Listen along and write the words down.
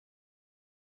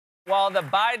While the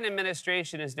Biden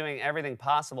administration is doing everything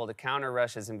possible to counter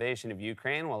Russia's invasion of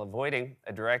Ukraine while avoiding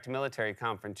a direct military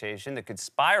confrontation that could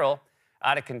spiral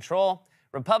out of control,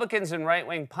 Republicans and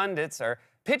right-wing pundits are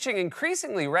pitching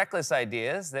increasingly reckless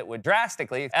ideas that would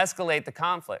drastically escalate the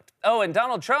conflict. Oh, and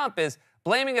Donald Trump is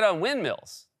blaming it on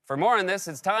windmills. For more on this,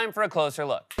 it's time for a closer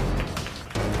look.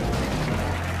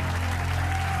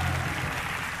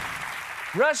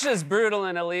 Russia's brutal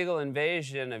and illegal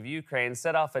invasion of Ukraine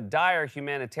set off a dire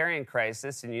humanitarian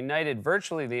crisis and united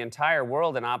virtually the entire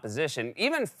world in opposition.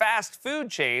 Even fast food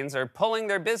chains are pulling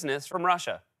their business from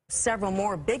Russia. Several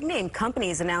more big-name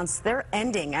companies announced they're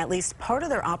ending at least part of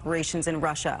their operations in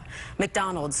Russia.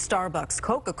 McDonald's, Starbucks,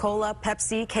 Coca-Cola,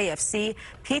 Pepsi, KFC,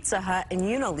 Pizza Hut, and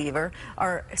Unilever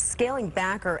are scaling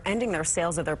back or ending their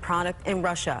sales of their product in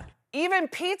Russia. Even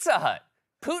Pizza Hut.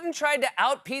 Putin tried to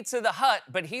out-pizza the Hut,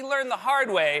 but he learned the hard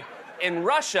way. In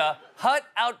Russia, Hut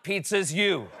out-pizzas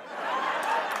you.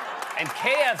 And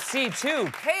KFC, too.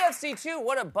 KFC, too,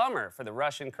 what a bummer for the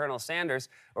Russian Colonel Sanders,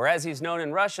 or as he's known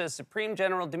in Russia, Supreme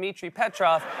General Dmitry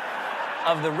Petrov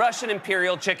of the Russian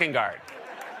Imperial Chicken Guard.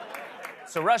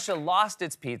 So Russia lost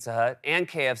its Pizza Hut and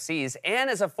KFCs,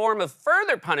 and as a form of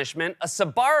further punishment, a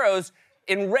Sbarro's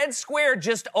in Red Square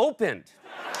just opened.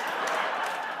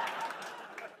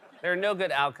 There are no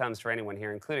good outcomes for anyone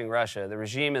here, including Russia. The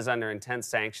regime is under intense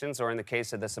sanctions, or in the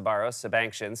case of the Sbarro's,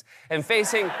 sabanctions, and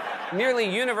facing nearly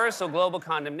universal global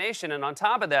condemnation. And on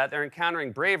top of that, they're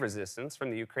encountering brave resistance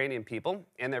from the Ukrainian people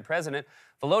and their president,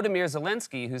 Volodymyr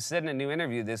Zelenskyy, who said in a new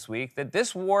interview this week that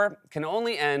this war can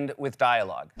only end with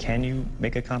dialogue. Can you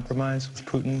make a compromise with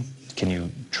Putin? Can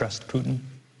you trust Putin?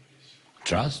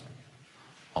 Trust?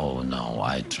 Oh, no,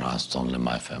 I trust only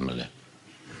my family.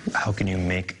 How can you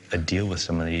make a deal with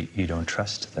somebody you don't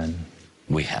trust, then?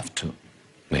 We have to.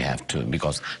 We have to,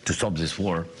 because to stop this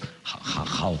war,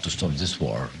 how to stop this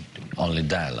war? Only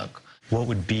dialogue. What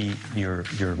would be your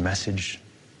message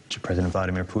to President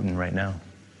Vladimir Putin right now?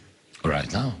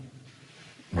 Right now?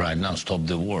 Right now, stop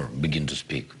the war, begin to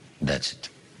speak. That's it.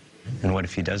 And what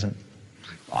if he doesn't?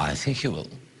 I think he will.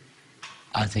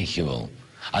 I think he will.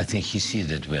 I think he sees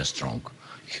that we are strong.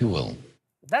 He will.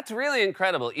 That's really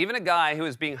incredible. Even a guy who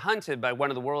is being hunted by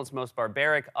one of the world's most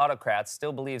barbaric autocrats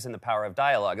still believes in the power of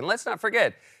dialogue. And let's not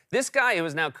forget, this guy who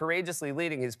is now courageously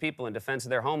leading his people in defense of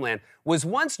their homeland was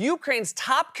once Ukraine's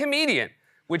top comedian,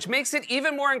 which makes it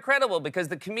even more incredible because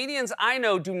the comedians I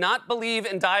know do not believe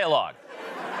in dialogue.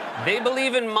 They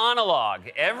believe in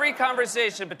monologue. Every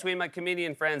conversation between my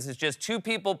comedian friends is just two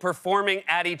people performing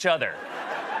at each other.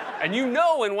 And you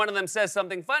know when one of them says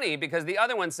something funny because the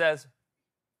other one says,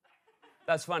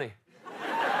 "That's funny."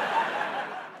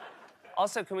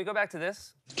 Also, can we go back to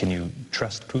this? Can you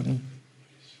trust Putin?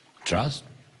 Trust?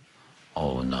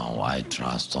 Oh, no, I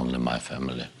trust only my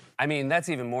family. I mean, that's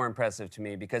even more impressive to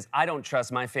me because I don't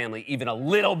trust my family even a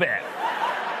little bit.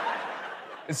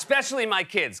 Especially my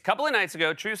kids. A couple of nights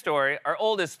ago, true story, our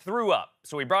oldest threw up.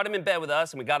 So we brought him in bed with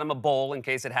us and we got him a bowl in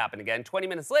case it happened again. 20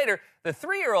 minutes later, the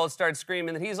 3-year-old started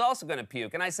screaming that he's also gonna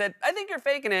puke. And I said, "I think you're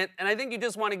faking it, and I think you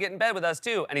just want to get in bed with us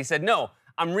too." And he said, "No,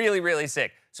 I'm really, really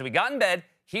sick." So we got in bed,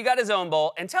 he got his own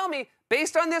bowl, and tell me,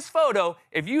 based on this photo,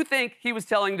 if you think he was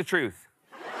telling the truth.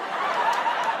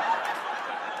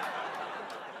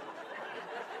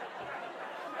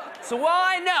 So while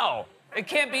I know it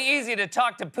can't be easy to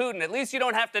talk to Putin, at least you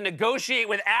don't have to negotiate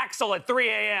with Axel at 3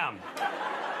 a.m.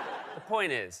 The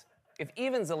point is, if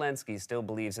even Zelenskyy still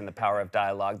believes in the power of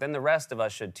dialogue, then the rest of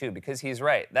us should too, because he's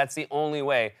right. That's the only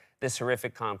way this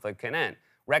horrific conflict can end.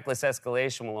 Reckless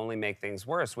escalation will only make things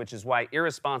worse, which is why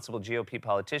irresponsible GOP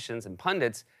politicians and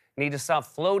pundits need to stop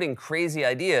floating crazy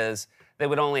ideas that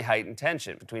would only heighten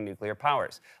tension between nuclear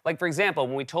powers. Like, for example,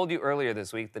 when we told you earlier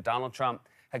this week that Donald Trump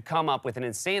had come up with an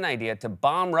insane idea to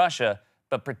bomb Russia,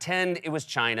 but pretend it was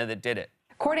China that did it.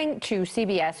 According to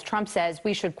CBS, Trump says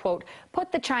we should, quote,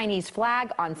 put the Chinese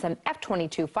flag on some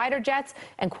F-22 fighter jets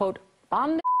and, quote,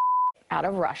 bomb the out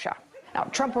of Russia. Now,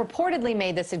 Trump reportedly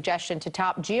made the suggestion to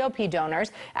top GOP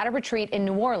donors at a retreat in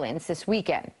New Orleans this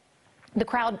weekend. The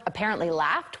crowd apparently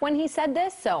laughed when he said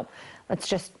this, so let's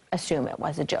just assume it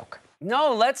was a joke.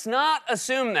 No, let's not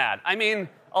assume that. I mean,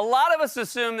 a lot of us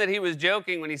assumed that he was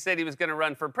joking when he said he was going to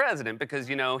run for president because,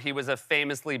 you know, he was a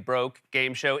famously broke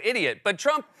game show idiot. But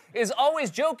Trump is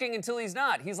always joking until he's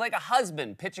not. He's like a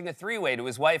husband pitching a three-way to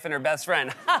his wife and her best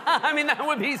friend. I mean, that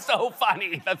would be so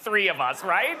funny, the three of us,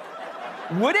 right?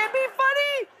 Would it be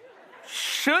funny?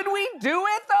 Should we do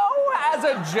it, though, as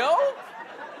a joke?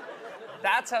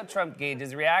 That's how Trump gauged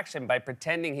his reaction, by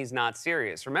pretending he's not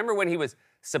serious. Remember when he was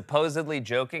supposedly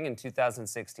joking in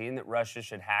 2016 that Russia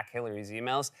should hack Hillary's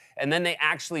emails, and then they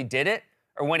actually did it?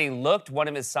 or when he looked one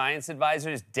of his science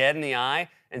advisors dead in the eye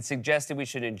and suggested we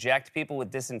should inject people with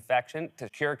disinfectant to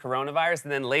cure coronavirus,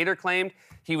 and then later claimed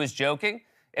he was joking?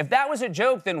 If that was a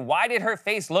joke, then why did her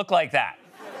face look like that?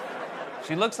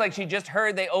 She looks like she just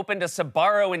heard they opened a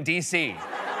Sbarro in D.C.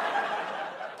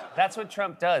 That's what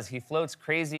Trump does. He floats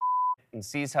crazy and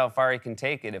sees how far he can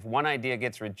take it. If one idea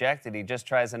gets rejected, he just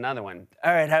tries another one.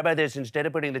 All right, how about this? Instead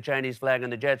of putting the Chinese flag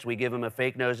on the jets, we give him a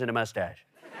fake nose and a mustache.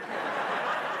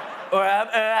 Or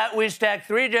we stack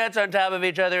 3 jets on top of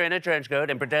each other in a trench coat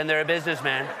and pretend they're a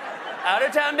businessman.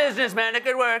 Out-of-town businessman, it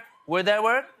could work. Would that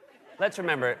work? Let's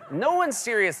remember, no one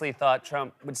seriously thought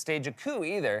Trump would stage a coup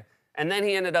either, and then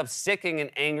he ended up sicking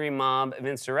an angry mob of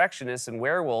insurrectionists and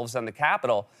werewolves on the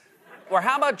Capitol. Or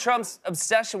how about Trump's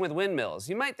obsession with windmills?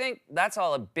 You might think that's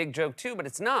all a big joke too, but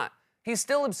it's not. He's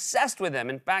still obsessed with them.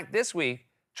 In fact, this week,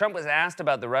 Trump was asked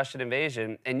about the Russian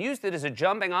invasion and used it as a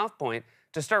jumping off point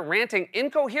to start ranting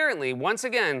incoherently once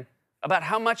again about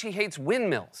how much he hates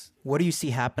windmills. What do you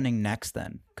see happening next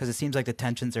then? Because it seems like the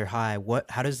tensions are high.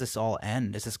 How does this all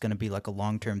end? Is this going to be like a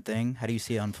long-term thing? How do you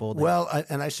see it unfolding? Well,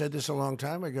 I said this a long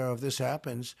time ago. If this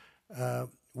happens,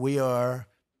 we are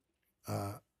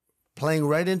playing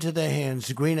right into their hands,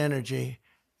 green energy.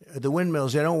 The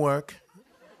windmills, they don't work.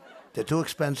 They're too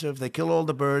expensive. They kill all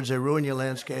the birds. They ruin your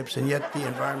landscapes. And yet the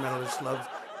environmentalists love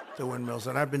the windmills.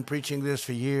 And I've been preaching this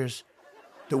for years.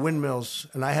 The windmills,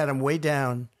 and I had them way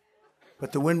down,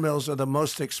 but the windmills are the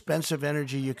most expensive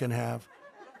energy you can have.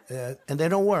 And they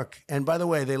don't work. And by the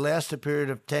way, they last a period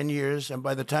of 10 years. And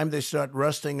by the time they start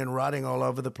rusting and rotting all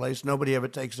over the place, nobody ever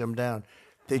takes them down.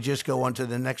 They just go onto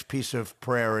the next piece of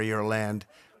prairie or land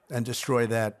and destroy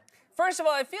that. First of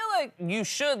all, I feel like you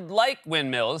should like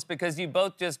windmills because you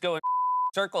both just go in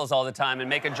circles all the time and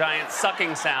make a giant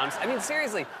sucking sound. I mean,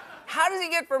 seriously, how does he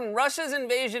get from Russia's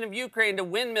invasion of Ukraine to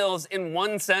windmills in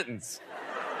one sentence?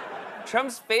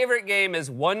 Trump's favorite game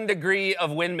is 1 degree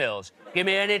of windmills. Give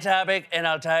me any topic and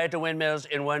I'll tie it to windmills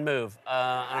in one move.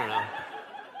 I don't know.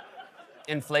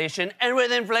 Inflation. And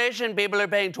with inflation, people are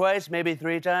paying twice, maybe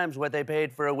 3 times what they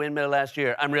paid for a windmill last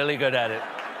year. I'm really good at it.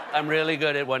 I'm really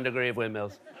good at 1 degree of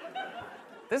windmills.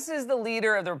 This is the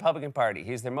leader of the Republican Party.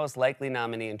 He's their most likely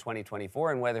nominee in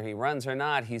 2024, and whether he runs or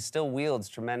not, he still wields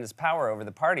tremendous power over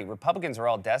the party. Republicans are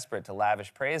all desperate to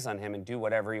lavish praise on him and do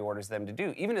whatever he orders them to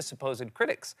do, even his supposed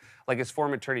critics, like his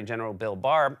former Attorney General Bill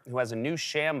Barr, who has a new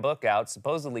sham book out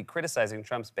supposedly criticizing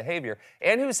Trump's behavior,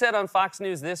 and who said on Fox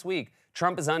News this week,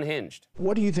 Trump is unhinged.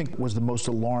 What do you think was the most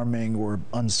alarming or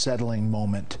unsettling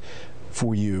moment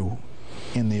for you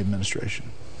in the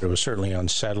administration? It was certainly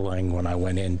unsettling when I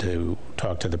went in to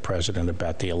talk to the president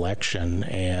about the election,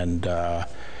 and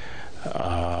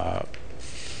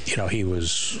he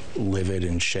was livid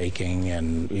and shaking,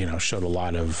 and showed a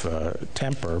lot of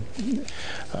temper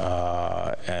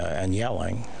and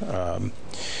yelling.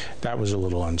 That was a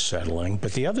little unsettling.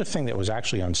 But the other thing that was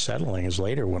actually unsettling is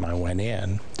later when I went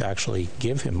in to actually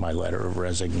give him my letter of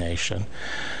resignation,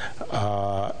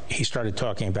 he started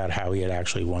talking about how he had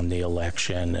actually won the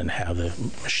election and how the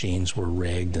machines were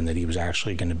rigged and that he was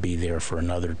actually going to be there for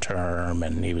another term,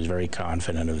 and he was very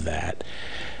confident of that.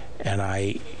 And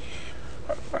I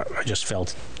just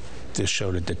felt this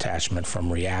showed a detachment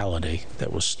from reality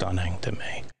that was stunning to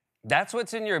me. That's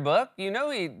what's in your book? You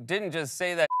know he didn't just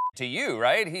say that to you,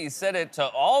 right? He said it to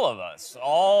all of us,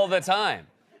 all the time.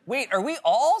 Wait, are we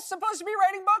all supposed to be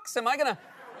writing books? Am I gonna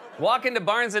walk into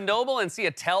Barnes & Noble and see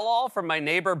a tell-all from my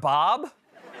neighbor Bob?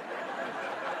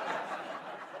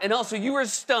 And also, you were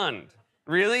stunned.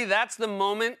 Really? That's the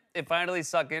moment it finally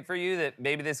sunk in for you that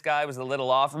maybe this guy was a little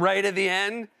off right at the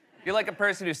end? You're like a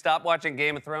person who stopped watching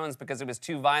Game of Thrones because it was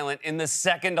too violent in the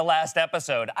second to last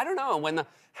episode. I don't know, when the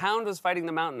Hound was fighting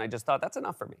the Mountain, I just thought, that's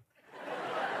enough for me.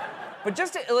 But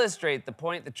just to illustrate the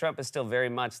point that Trump is still very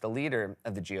much the leader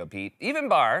of the GOP, even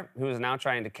Barr, who is now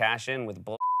trying to cash in with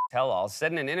bull tell-all,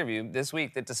 said in an interview this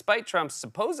week that despite Trump's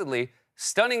supposedly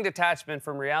stunning detachment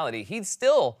from reality, he'd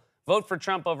still vote for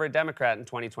Trump over a Democrat in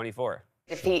 2024.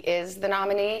 If he is the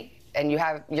nominee and you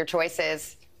have your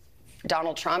choices,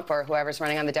 Donald Trump or whoever's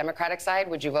running on the Democratic side,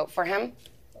 would you vote for him?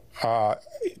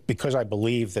 Because I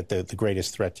believe that the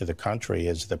greatest threat to the country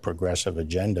is the progressive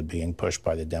agenda being pushed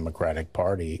by the Democratic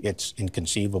Party. It's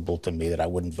inconceivable to me that I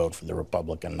wouldn't vote for the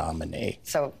Republican nominee.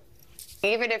 So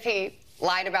even if he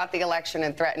lied about the election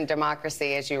and threatened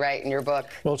democracy, as you write in your book,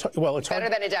 it's better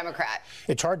than a Democrat.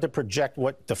 It's hard to project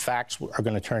what the facts are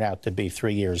going to turn out to be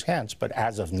 3 years hence, but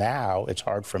as of now, it's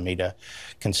hard for me to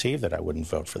conceive that I wouldn't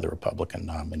vote for the Republican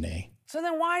nominee. So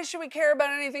then why should we care about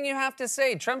anything you have to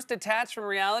say? Trump's detached from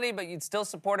reality, but you'd still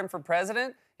support him for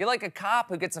president? You're like a cop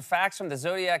who gets a fax from the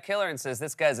Zodiac Killer and says,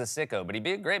 this guy's a sicko, but he'd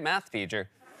be a great math teacher.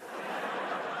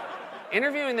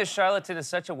 Interviewing this charlatan is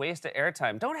such a waste of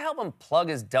airtime. Don't help him plug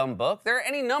his dumb book. There are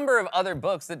any number of other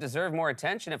books that deserve more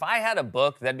attention. If I had a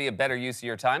book, that'd be a better use of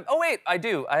your time. Oh, wait, I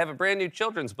do. I have a brand new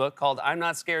children's book called I'm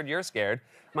Not Scared, You're Scared.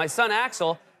 My son,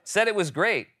 Axel, said it was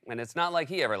great, and it's not like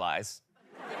he ever lies.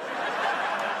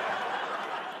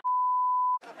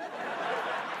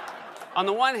 On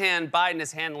the one hand, Biden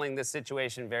is handling this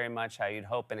situation very much how you'd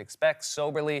hope and expect,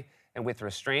 soberly and with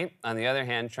restraint. On the other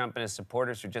hand, Trump and his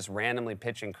supporters are just randomly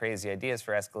pitching crazy ideas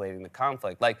for escalating the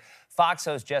conflict. Like Fox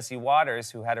host Jesse Waters,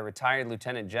 who had a retired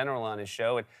lieutenant general on his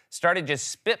show and started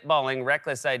just spitballing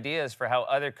reckless ideas for how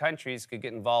other countries could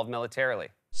get involved militarily.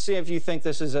 See if you think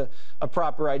this is a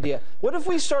proper idea. What if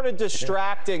we started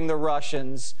distracting the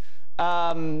Russians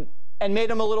and made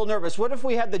them a little nervous? What if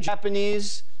we had the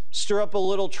Japanese stir up a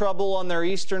little trouble on their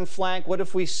eastern flank? What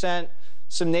if we sent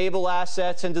some naval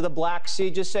assets into the Black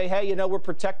Sea? Just say, hey, we're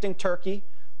protecting Turkey,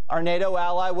 our NATO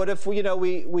ally. What if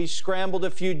we scrambled a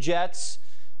few jets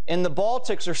in the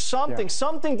Baltics or something,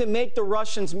 something to make the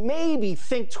Russians maybe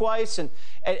think twice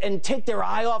and take their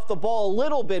eye off the ball a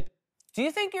little bit? Do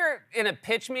you think you're in a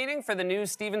pitch meeting for the new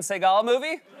Steven Seagal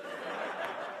movie?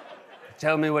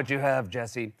 Tell me what you have,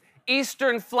 Jesse.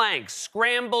 Eastern flank,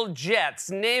 scrambled jets,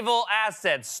 naval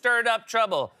assets, stirred up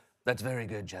trouble. That's very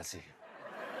good, Jesse.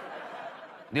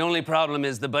 The only problem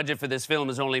is the budget for this film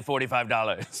is only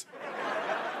 $45.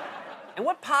 In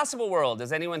what possible world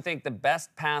does anyone think the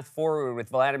best path forward with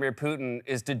Vladimir Putin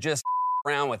is to just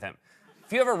around with him?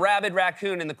 If you have a rabid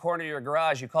raccoon in the corner of your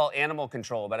garage, you call animal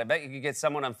control, but I bet you could get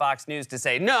someone on Fox News to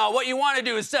say, no, what you want to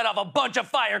do is set off a bunch of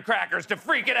firecrackers to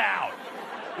freak it out.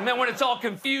 And then when it's all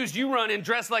confused, you run in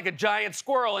dressed like a giant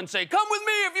squirrel and say, come with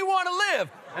me if you want to live.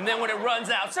 And then when it runs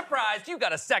out, surprise, you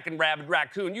got a second rabid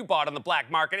raccoon you bought on the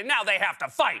black market, and now they have to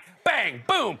fight. Bang,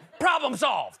 boom, problem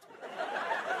solved.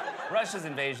 Russia's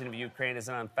invasion of Ukraine is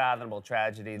an unfathomable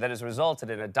tragedy that has resulted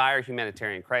in a dire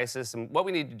humanitarian crisis. And what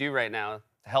we need to do right now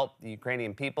to help the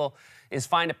Ukrainian people is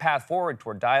find a path forward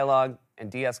toward dialogue and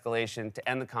de-escalation to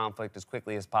end the conflict as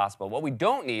quickly as possible. What we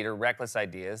don't need are reckless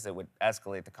ideas that would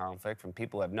escalate the conflict from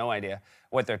people who have no idea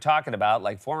what they're talking about,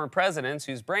 like former presidents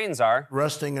whose brains are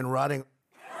rusting and rotting.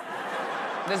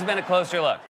 This has been a closer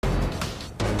look.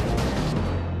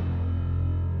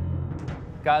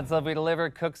 God's Love We Deliver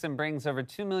cooks and brings over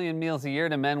 2 million meals a year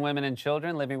to men, women, and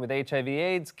children living with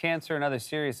HIV/AIDS, cancer, and other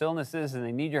serious illnesses, and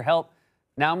they need your help.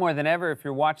 Now more than ever, if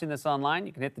you're watching this online,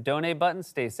 you can hit the donate button,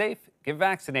 stay safe, get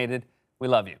vaccinated. We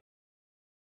love you.